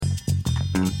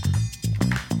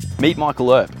Meet Michael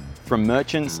EARP. From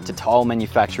merchants to tile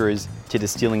manufacturers to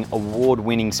distilling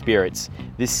award-winning spirits,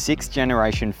 this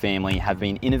sixth-generation family have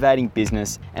been innovating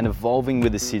business and evolving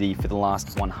with the city for the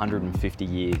last 150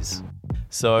 years.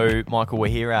 So, Michael, we're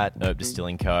here at EARP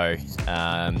Distilling Co.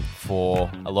 For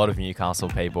a lot of Newcastle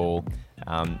people,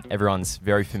 everyone's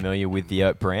very familiar with the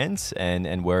EARP brand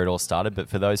and where it all started. But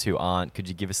for those who aren't, could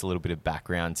you give us a little bit of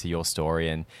background to your story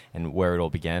and where it all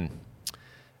began?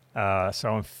 So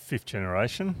I'm fifth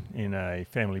generation in a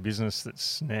family business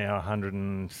that's now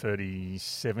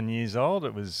 137 years old.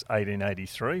 It was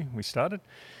 1883 we started.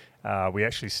 We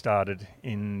actually started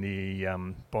in the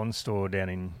Bond store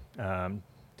down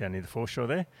near the foreshore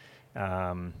there.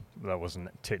 That wasn't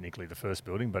technically the first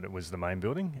building, but it was the main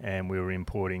building, and we were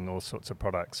importing all sorts of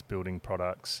products, building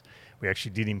products. We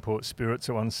actually did import spirits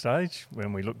at one stage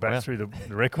when we look back through the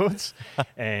records,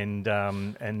 and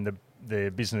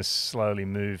the business slowly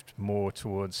moved more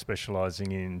towards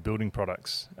specialising in building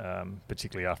products,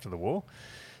 particularly after the war.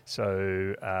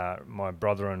 So my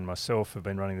brother and myself have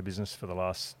been running the business for the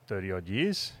last 30 odd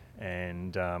years,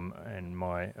 and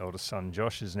my eldest son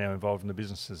Josh is now involved in the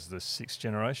business as the sixth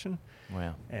generation.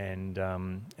 Wow!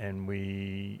 And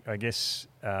we, I guess,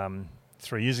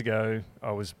 3 years ago,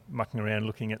 I was mucking around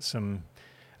looking at some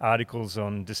articles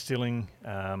on distilling,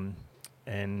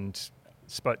 and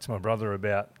spoke to my brother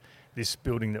about this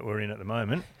building that we're in at the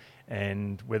moment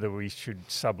and whether we should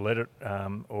sublet it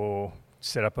or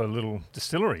set up a little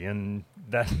distillery, and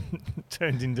that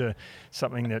turned into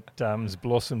something that has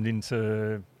blossomed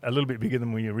into a little bit bigger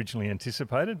than we originally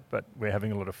anticipated, but we're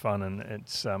having a lot of fun, and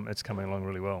it's coming along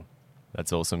really well.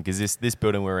 That's awesome, because this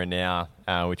building we're in now,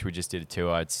 which we just did a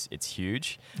tour, it's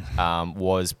huge,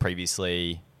 was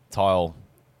previously tile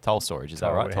storage, is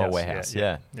that right? Tile warehouse,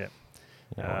 yeah.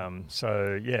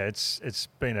 So it's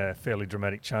been a fairly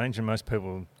dramatic change, and most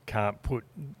people can't put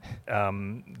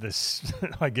this,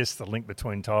 I guess, the link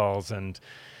between tiles and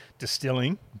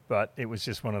distilling, but it was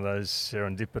just one of those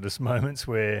serendipitous moments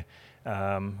where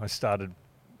I started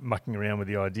mucking around with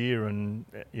the idea, and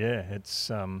it's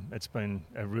been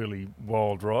a really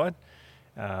wild ride.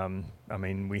 I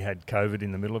mean, we had COVID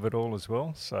in the middle of it all as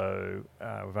well, so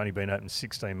we've only been open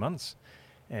 16 months,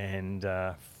 and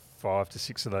 5 to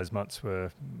 6 of those months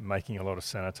were making a lot of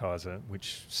sanitiser,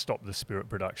 which stopped the spirit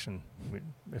production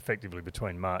effectively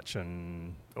between March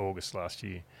and August last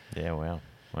year. Yeah, wow.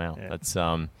 Yeah. That's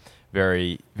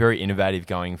very, very innovative,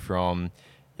 going from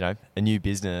a new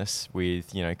business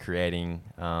with creating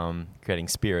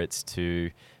spirits to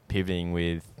pivoting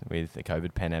with the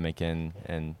COVID pandemic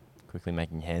and quickly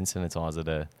making hand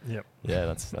sanitiser.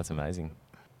 That's amazing.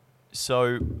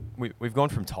 So we've gone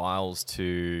from tiles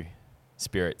to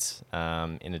spirits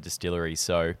in a distillery.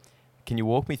 So can you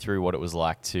walk me through what it was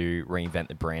like to reinvent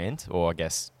the brand, or I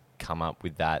guess come up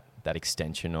with that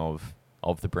extension of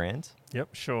the brand?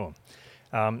 Yep, sure.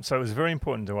 So it was very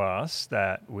important to us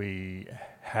that we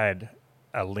had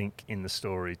a link in the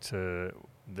story to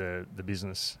the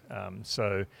business.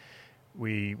 So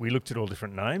we looked at all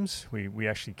different names. We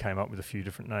actually came up with a few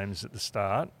different names at the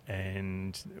start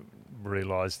and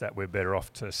realised that we're better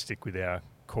off to stick with our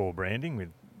core branding with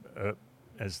EARP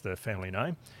as the family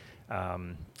name.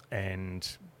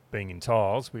 And being in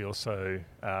tiles, we also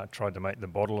tried to make the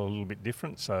bottle a little bit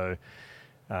different. So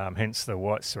hence the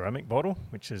white ceramic bottle,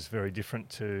 which is very different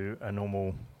to a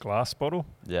normal glass bottle.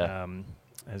 Yeah.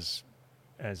 As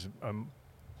I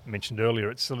mentioned earlier,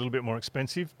 it's a little bit more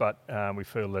expensive, but we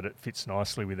feel that it fits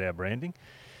nicely with our branding.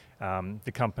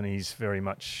 The company's very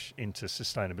much into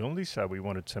sustainability, so we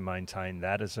wanted to maintain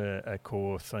that as a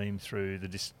core theme through the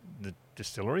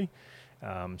distillery.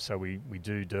 So we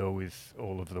do deal with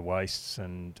all of the wastes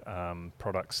and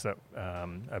products that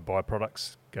are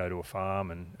byproducts, go to a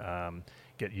farm and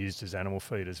get used as animal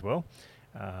feed as well.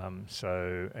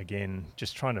 So again,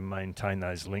 just trying to maintain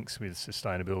those links with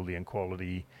sustainability and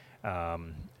quality,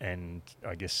 and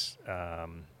I guess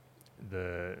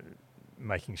the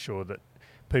making sure that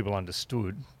people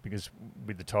understood, because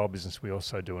with the tile business we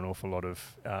also do an awful lot of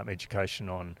education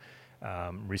on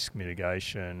risk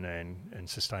mitigation and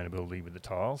sustainability with the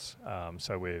tiles.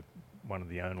 So we're one of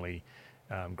the only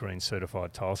green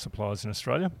certified tile suppliers in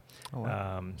Australia. Oh,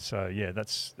 wow.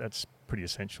 That's pretty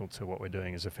essential to what we're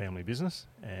doing as a family business,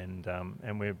 and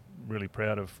we're really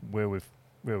proud of where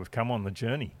we've come on the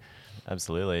journey.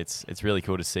 Absolutely, it's really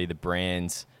cool to see the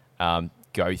brands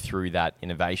go through that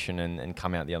innovation and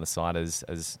come out the other side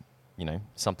as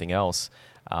something else.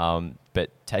 But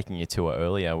taking your tour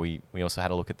earlier, we also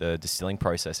had a look at the distilling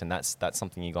process, and that's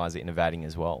something you guys are innovating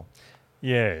as well.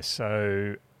 Yeah,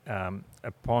 so I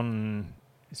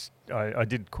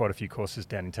did quite a few courses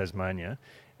down in Tasmania,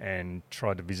 and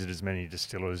tried to visit as many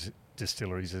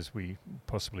distilleries as we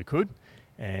possibly could.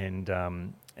 And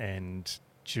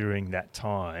during that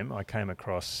time, I came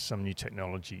across some new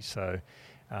technology. So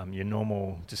your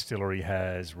normal distillery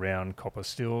has round copper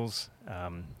stills.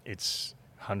 It's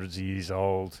hundreds of years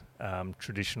old,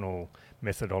 traditional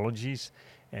methodologies,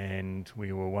 and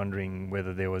we were wondering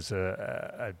whether there was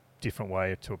a different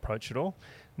way to approach it all.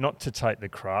 Not to take the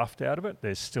craft out of it.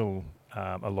 There's still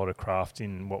a lot of craft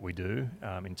in what we do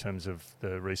in terms of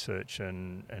the research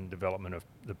and development of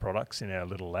the products in our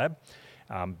little lab.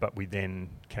 But we then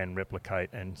can replicate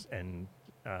and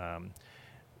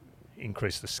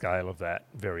increase the scale of that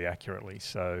very accurately.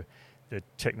 So the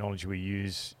technology we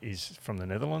use is from the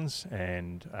Netherlands,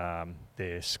 and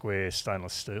they're square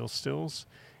stainless steel stills.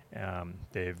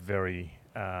 They're very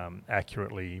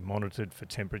accurately monitored for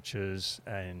temperatures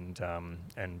and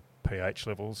pH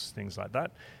levels, things like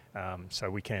that. So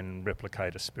we can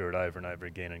replicate a spirit over and over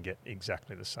again and get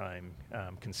exactly the same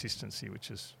consistency, which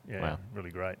is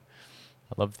really great.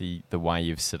 I love the way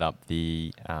you've set up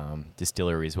the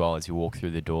distillery as well. As you walk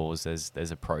through the doors,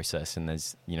 there's a process, and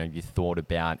there's you thought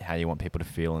about how you want people to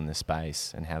feel in the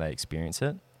space and how they experience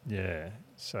it. Yeah.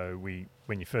 So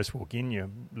when you first walk in, you're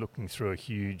looking through a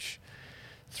huge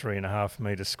 3.5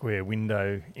 metre square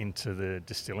window into the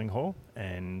distilling hall,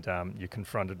 and you're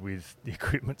confronted with the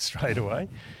equipment straight away.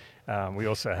 We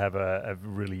also have a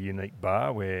really unique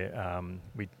bar where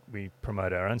we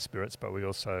promote our own spirits, but we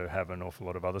also have an awful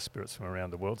lot of other spirits from around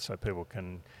the world, so people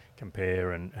can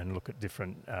compare and look at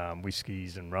different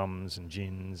whiskies and rums and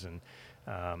gins.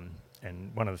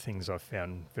 And one of the things I've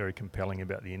found very compelling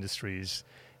about the industry is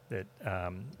that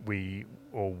we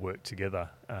all work together.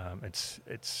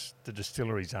 It's the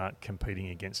distilleries aren't competing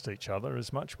against each other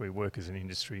as much. We work as an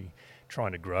industry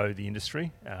trying to grow the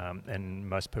industry, and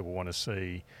most people want to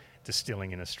see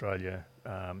distilling in Australia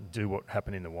do what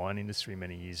happened in the wine industry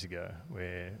many years ago,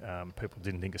 where people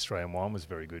didn't think Australian wine was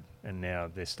very good, and now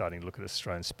they're starting to look at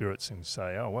Australian spirits and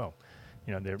say, oh well,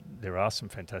 there are some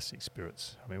fantastic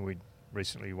spirits. I mean, we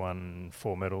recently won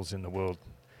 4 medals in the World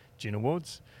Gin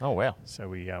Awards. Oh wow! So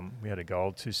we had a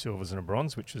gold, 2 silvers and a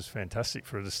bronze, which was fantastic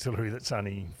for a distillery that's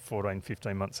only 14,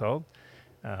 15 months old.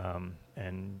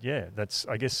 And yeah, that's,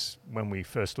 I guess, when we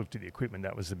first looked at the equipment,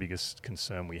 that was the biggest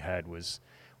concern we had, was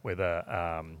whether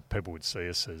people would see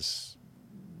us as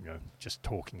just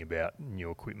talking about new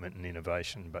equipment and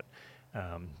innovation, but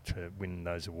to win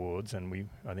those awards. And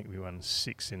I think we won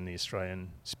 6 in the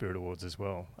Australian Spirit Awards as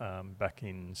well back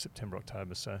in September,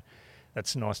 October. So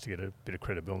that's nice to get a bit of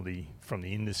credibility from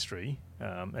the industry,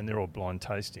 and they're all blind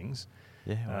tastings.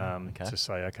 Yeah, okay. To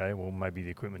say, okay, well, maybe the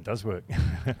equipment does work.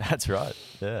 That's right.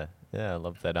 Yeah, I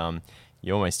love that.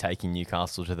 You're almost taking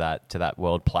Newcastle to that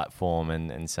world platform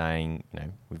and saying,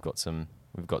 we've got some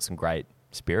great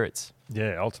spirits.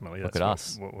 Yeah, ultimately, look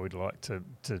that's at what we'd like to.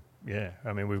 Yeah,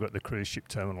 I mean, we've got the cruise ship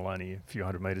terminal only a few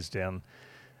hundred metres down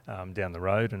the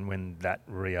road, and when that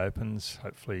reopens,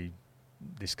 hopefully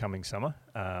this coming summer,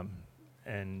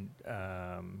 and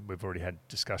we've already had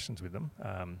discussions with them.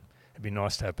 It'd be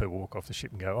nice to have people walk off the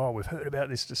ship and go, oh, we've heard about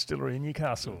this distillery in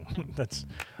Newcastle. That's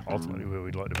ultimately where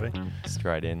we'd like to be.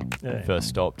 Straight in. Yeah. First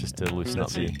stop, just to loosen up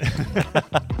That's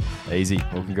the... Easy.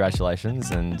 Well,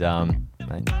 congratulations, and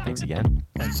mate, thanks again.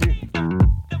 Thank you.